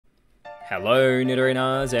Hello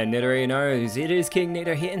Nidorinas and Nidorinos, it is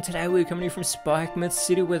KingNido here, and today we're coming from Spikemuth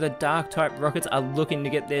City where the Dark-type Rockets are looking to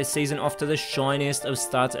get their season off to the shiniest of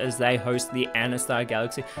starts as they host the Anastar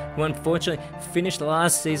Galaxy, who unfortunately finished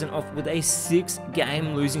last season off with a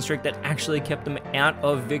 6-game losing streak that actually kept them out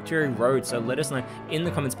of Victory Road. So let us know in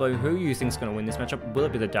the comments below who you think is going to win this matchup. Will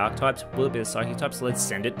it be the Dark-types? Will it be the Psychic-types? Let's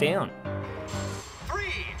send it down.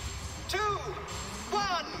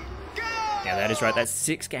 Yeah, that is right. That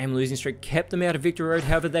 6-game losing streak kept them out of Victory Road.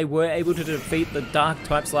 However, they were able to defeat the Dark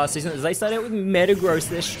types last season as they started out with Metagross,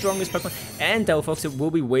 their strongest Pokemon, and Delphox. It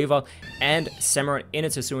will be Weavile and Samurott in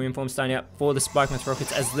its Hisuian form starting out for the Spikemuth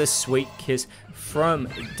Rockets, as the Sweet Kiss from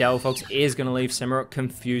Delphox is going to leave Samurott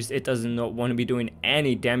confused. It does not want to be doing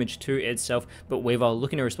any damage to itself, but Weavile,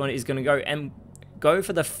 looking to respond, is going to go and go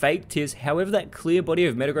for the fake tears. However, that clear body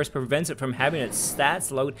of Metagross prevents it from having its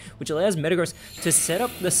stats lowered, which allows Metagross to set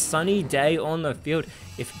up the sunny day on the field.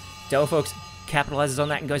 If Delphox capitalizes on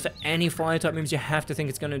that and goes for any fire type moves, you have to think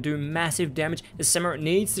it's going to do massive damage, as Samurott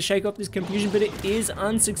needs to shake off this confusion, but it is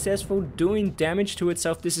unsuccessful doing damage to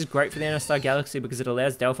itself. This is great for the Anastar Galaxy because it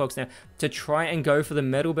allows Delphox now to try and go for the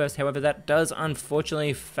Metal Burst. However, that does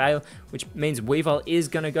unfortunately fail, which means Weavile is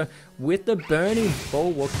going to go with the Burning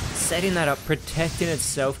Bulwark, setting that up, protecting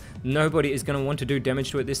itself. Nobody is going to want to do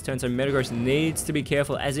damage to it this turn, so Metagross needs to be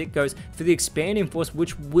careful as it goes for the Expanding Force,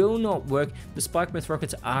 which will not work. The Spikemuth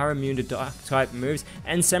Rockets are immune to Dark-type moves,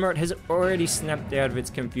 and Samurott has already snapped out of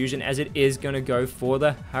its confusion as it is going to go for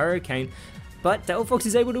the Hurricane. But Delphox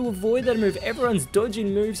is able to avoid that move. Everyone's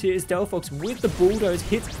dodging moves here as Delphox with the Bulldoze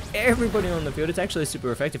hits everybody on the field. It's actually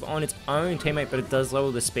super effective on its own teammate, but it does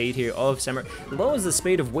lower the speed here of Samurott. It lowers the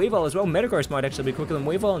speed of Weavile as well. Metagross might actually be quicker than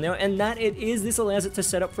Weavile now, and that it is. This allows it to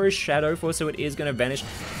set up for a Shadow Force, so it is going to vanish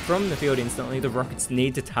from the field instantly. The Rockets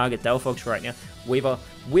need to target Delphox right now. Weavile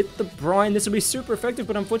with the Brine. This will be super effective,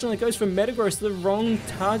 but unfortunately it goes for Metagross, the wrong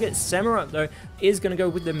target. Samurott, though, is going to go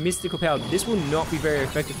with the Mystical Power. This will not be very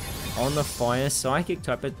effective on the Fire Psychic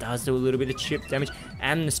type, but does do a little bit of chip damage,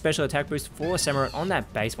 and the special attack boost for Samurott on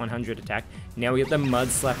that base 100 attack. Now we get the Mud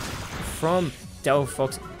Slap from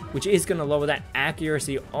Delphox, which is going to lower that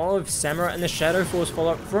accuracy of Samurott, and the Shadow Force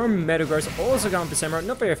follow-up from Metagross, also going for Samurott.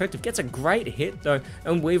 Not very effective, gets a great hit though,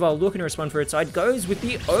 and Weavile looking to respond for its side, goes with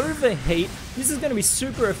the Overheat. This is going to be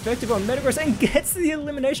super effective on Metagross and gets the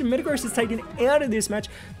elimination. Metagross is taken out of this match.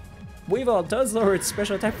 Weavile does lower its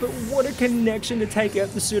special attack, but what a connection to take out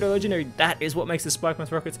the Pseudo-Legendary. That is what makes the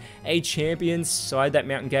Spikemuth Rockets a champion side. That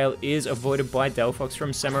Mountain Gale is avoided by Delphox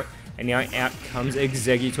from Samurott, and now out comes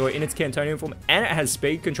Exeggutor in its Cantonian form, and it has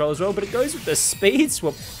speed control as well, but it goes with the speed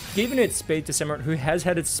swap, giving its speed to Samurott, who has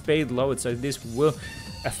had its speed lowered, so this will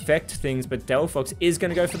affect things. But Delphox is going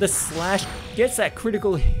to go for the Slash, gets that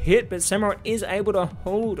critical hit, but Samurott is able to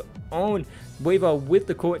hold on. Weavile with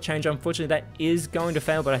the Court Change, unfortunately that is going to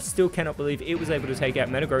fail, but I still cannot believe it was able to take out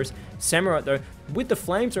Metagross. Samurott though with the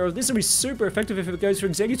Flamethrower, this will be super effective if it goes for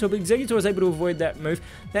Exeggutor, but Exeggutor is able to avoid that move.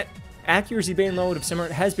 That accuracy being lowered of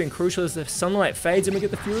Samurott has been crucial as the sunlight fades, and we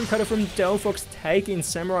get the Fury Cutter from Delphox, taking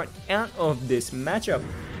Samurott out of this matchup.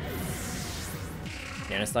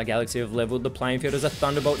 The Anastar Galaxy have leveled the playing field as a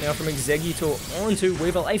Thunderbolt now from Exeggutor onto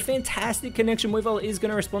Weavile. A fantastic connection. Weavile is going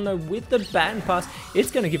to respond though with the Baton Pass.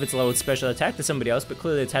 It's going to give its lowered special attack to somebody else, but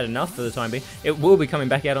clearly it's had enough for the time being. It will be coming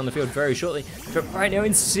back out on the field very shortly. But right now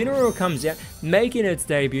Incineroar comes out, making its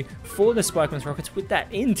debut for the Spikemuth Rockets with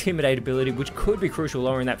that Intimidate ability, which could be crucial,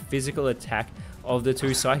 lowering that physical attack of the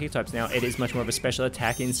two Psychic types. Now it is much more of a special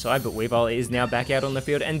attack inside, but Weavile is now back out on the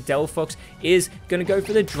field, and Delphox is going to go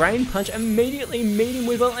for the Drain Punch, immediately meeting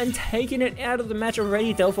Weavile and taking it out of the match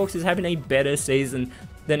already. Delphox is having a better season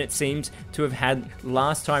than it seems to have had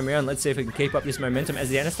last time around. Let's see if it can keep up this momentum as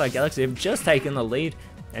the Anastar Galaxy have just taken the lead.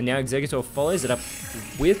 And now Exeggutor follows it up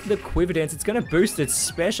with the Quiver Dance. It's going to boost its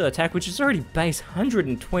special attack, which is already base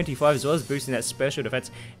 125, as well as boosting that special defense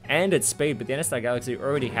and its speed. But the Anastar Galaxy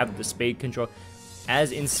already have the speed control,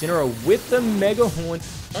 as Incineroar with the Mega Horn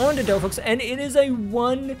onto Delphox, and it is a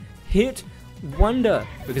one-hit wonder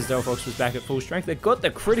because Delphox was back at full strength. They got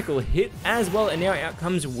the critical hit as well, and now out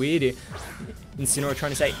comes Weirdy. Incineroar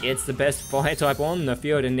trying to say it's the best fire type on the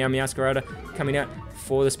field, and now Meowscarada coming out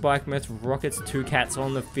for the Spikemuth Rockets. 2 cats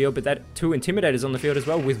on the field, but that 2 Intimidators on the field as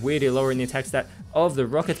well, with Weirdy lowering the attack stat of the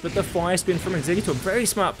Rockets. But the Fire Spin from Exeggutor, very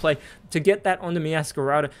smart play to get that onto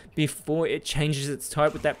Meowscarada before it changes its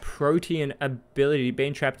type with that Protean ability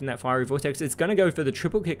being trapped in that Fiery Vortex. It's going to go for the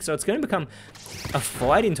triple kick, so it's going to become a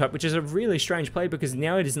fighting type, which is a really strange play because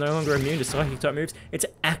now it is no longer immune to Psychic type moves. It's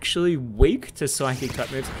actually weak to Psychic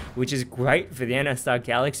type moves, which is great for the Anastar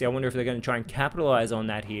Galaxy. I wonder if they're going to try and capitalize on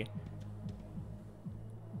that here.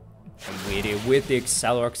 And Weird with the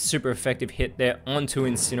Accelerock, super effective hit there onto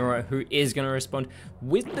Incineroar, who is going to respond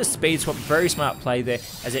with the speed swap. Very smart play there,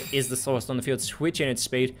 as it is the slowest on the field, switching its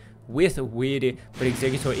speed with Weird, but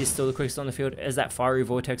Exeggutor is still the quickest on the field, as that Fiery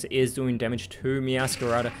Vortex is doing damage to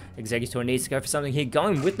Meowscarada. Exeggutor needs to go for something here,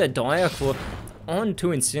 going with the Dire Claw onto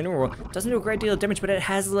Incineroar. Doesn't do a great deal of damage, but it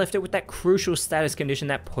has left it with that crucial status condition.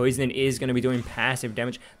 That Poisoning is going to be doing passive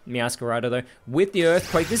damage. Meowscarada, though, with the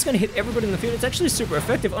Earthquake, this is going to hit everybody in the field. It's actually super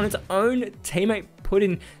effective on its own teammate,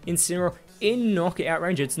 putting Incineroar in knockout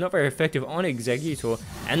range. It's not very effective on Exeggutor,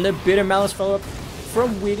 and the Bitter Malice follow-up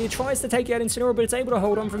from Weird. It tries to take out Incineroar, but it's able to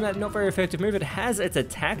hold on from that not very effective move. It has its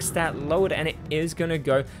attack stat lowered, and it is going to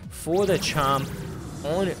go for the Charm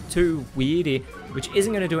on to Weird, which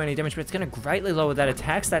isn't going to do any damage, but it's going to greatly lower that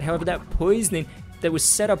attack stat. However, that Poisoning that was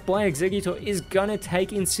set up by Exeggutor is going to take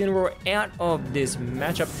Incineroar out of this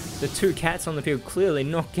matchup. The two cats on the field clearly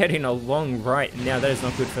not getting along right now. That is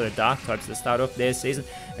not good for the Dark types to start off their season,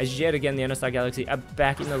 as yet again the Enerstar Galaxy are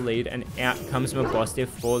back in the lead, and out comes Mabosstiff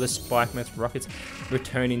for the Spikemuth Rockets,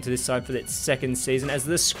 returning to this side for its second season, as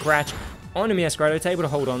the scratch on a Meowscarada. It's able to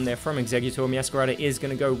hold on there from Exeggutor. Meowscarada is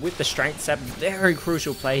going to go with the Strength Sap. Very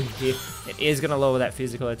crucial play here. It is going to lower that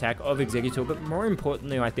physical attack of Exeggutor, but more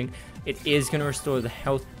importantly, I think it is going to restore the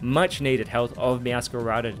health, much needed health, of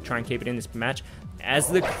Meowscarada to try and keep it in this match, as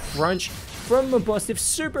the crunch from Mabosstiff,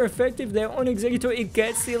 super effective there on Exeggutor. It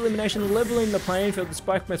gets the elimination, leveling the playing field. The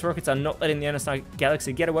Spikemuth Rockets are not letting the Enerstar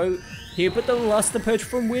Galaxy get away here, but the Luster Perch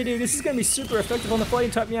from Weird, this is going to be super effective on the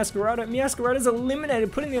fighting type Meowscarada. Meowscarada is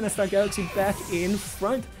eliminated, putting the Enerstar Galaxy back in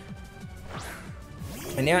front.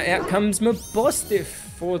 And now out comes Mabosstiff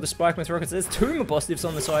for the Spikemuth Rockets. There's two Mabosstiffs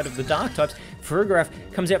on the side of the Dark types. Farigiraf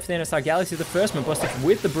comes out for the Enerstar Galaxy. The first Mabosstiff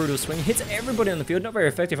with the Brutal Swing hits everybody on the field. Not very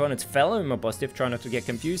effective on its fellow Mabosstiff, try not to get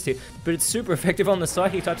confused here, but it's super effective on the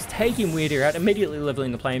Psychic types, taking Weird out, immediately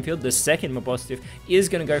leveling the playing field. The second Mabosstiff is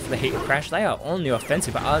going to go for the Heat Crash. They are on the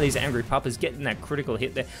offensive. Are these Angry Puppers getting that critical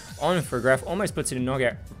hit there on Farigiraf? Almost puts it in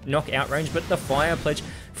knockout range, but the Fire Pledge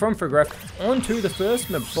from Farigiraf onto the first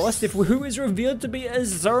Mabosstiff, who is revealed to be a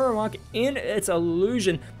Zoroark in its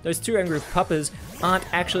illusion. Those two Angry Puppers aren't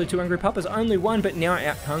actually two Angry Puppers, only one, but now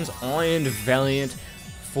out comes Iron Valiant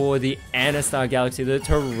for the Enerstar Galaxy, the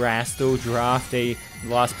Terrestrial Drafty.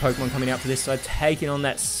 Last Pokemon coming out for this side, taking on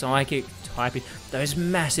that Psychic typing. Those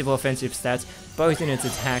massive offensive stats, both in its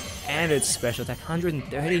attack and its special attack,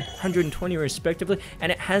 130, 120 respectively,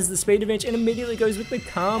 and it has the speed advantage and immediately goes with the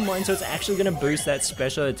Calm Mind, so it's actually going to boost that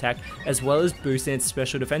special attack as well as boosting its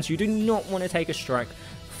special defense. You do not want to take a strike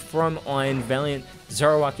from Iron Valiant.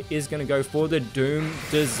 Zoroark is going to go for the Doom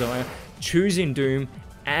Desire, choosing Doom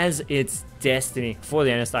as its destiny for the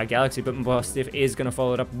Enerstar Galaxy, but Mabosstiff is going to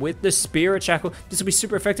follow it up with the Spirit Shackle. This will be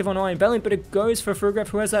super effective on Iron Valiant, but it goes for Farigiraf,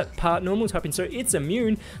 who has that part normal typing, so it's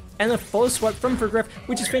immune, and the False Swipe from Farigiraf,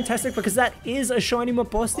 which is fantastic because that is a shiny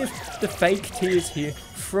Mabosstiff. The Fake Tears here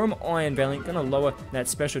from Iron Valiant going to lower that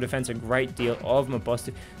special defense a great deal of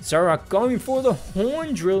Mabosstiff. Zoroark going for the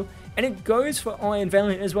Horn Drill, and it goes for Iron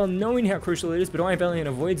Valiant as well, knowing how crucial it is, but Iron Valiant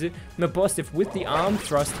avoids it. Mabosstiff with the Arm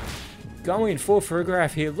Thrust going for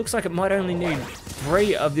Farigiraf here. Looks like it might only need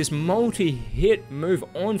 3 of this multi-hit move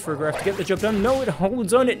on Farigiraf to get the job done. No, it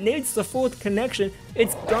holds on. It needs the 4th connection.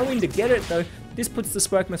 It's going to get it, though. This puts the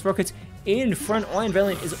Spikemuth Rockets in front. Iron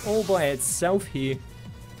Valiant is all by itself here.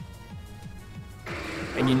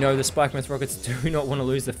 And you know the Spikemuth Rockets do not want to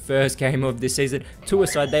lose the first game of this season to a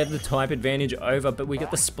side they have the type advantage over, but we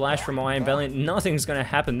get the splash from Iron Valiant. Nothing's going to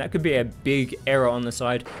happen. That could be a big error on the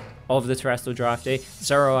side of the Terrestrial Drafty.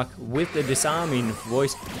 Zoroark with the Disarming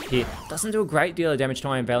Voice here doesn't do a great deal of damage to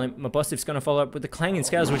Iron Valiant. Mabosstiff's going to follow up with the Clanging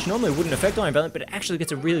Scales, which normally wouldn't affect Iron Valiant, but it actually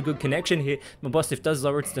gets a really good connection here. Mabosstiff does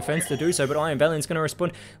lower its defense to do so, but Iron Valiant's going to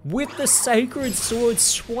respond with the Sacred Sword,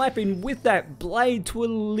 swiping with that blade to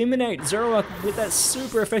eliminate Zoroark with that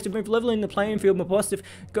super effective move, leveling the playing field. Mabosstiff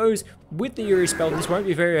goes with the Eerie Spell. This won't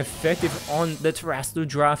be very effective on the Terrestrial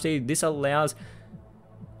Drafty. This allows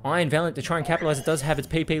Iron Valiant to try and capitalize. It does have its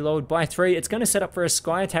PP lowered by 3. It's going to set up for a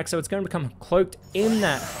Sky Attack, so it's going to become cloaked in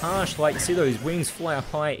that harsh light. You see those wings fly up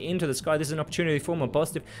high into the sky. This is an opportunity for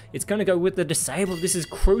Mabosstiff. It's going to go with the Disable. This is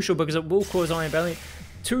crucial because it will cause Iron Valiant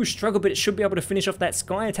to struggle, but it should be able to finish off that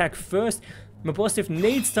Sky Attack first. Mabosstiff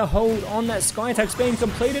needs to hold on. That Sky Attack's being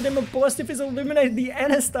completed, and Mabosstiff is eliminated. The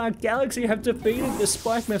Enerstar Galaxy have defeated the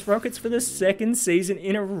Spikemuth Rockets for the 2nd season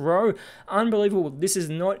in a row. Unbelievable. This is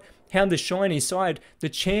not how the shiny side, the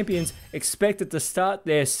champions, expected to start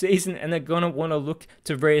their season, and they're going to want to look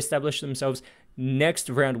to re-establish themselves next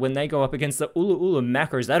round when they go up against the Ula Ula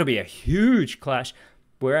Macros. That'll be a huge clash.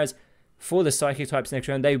 Whereas For the Psychic types next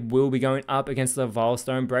round, they will be going up against the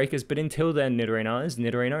Vilestone Breakers. But until then,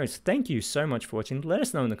 Nidorinos, thank you so much for watching. Let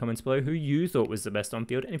us know in the comments below who you thought was the best on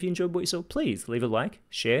field. And if you enjoyed what you saw, please leave a like,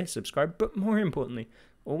 share, subscribe. But more importantly,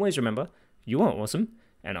 always remember, you are awesome.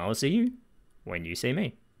 And I will see you when you see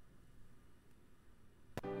me.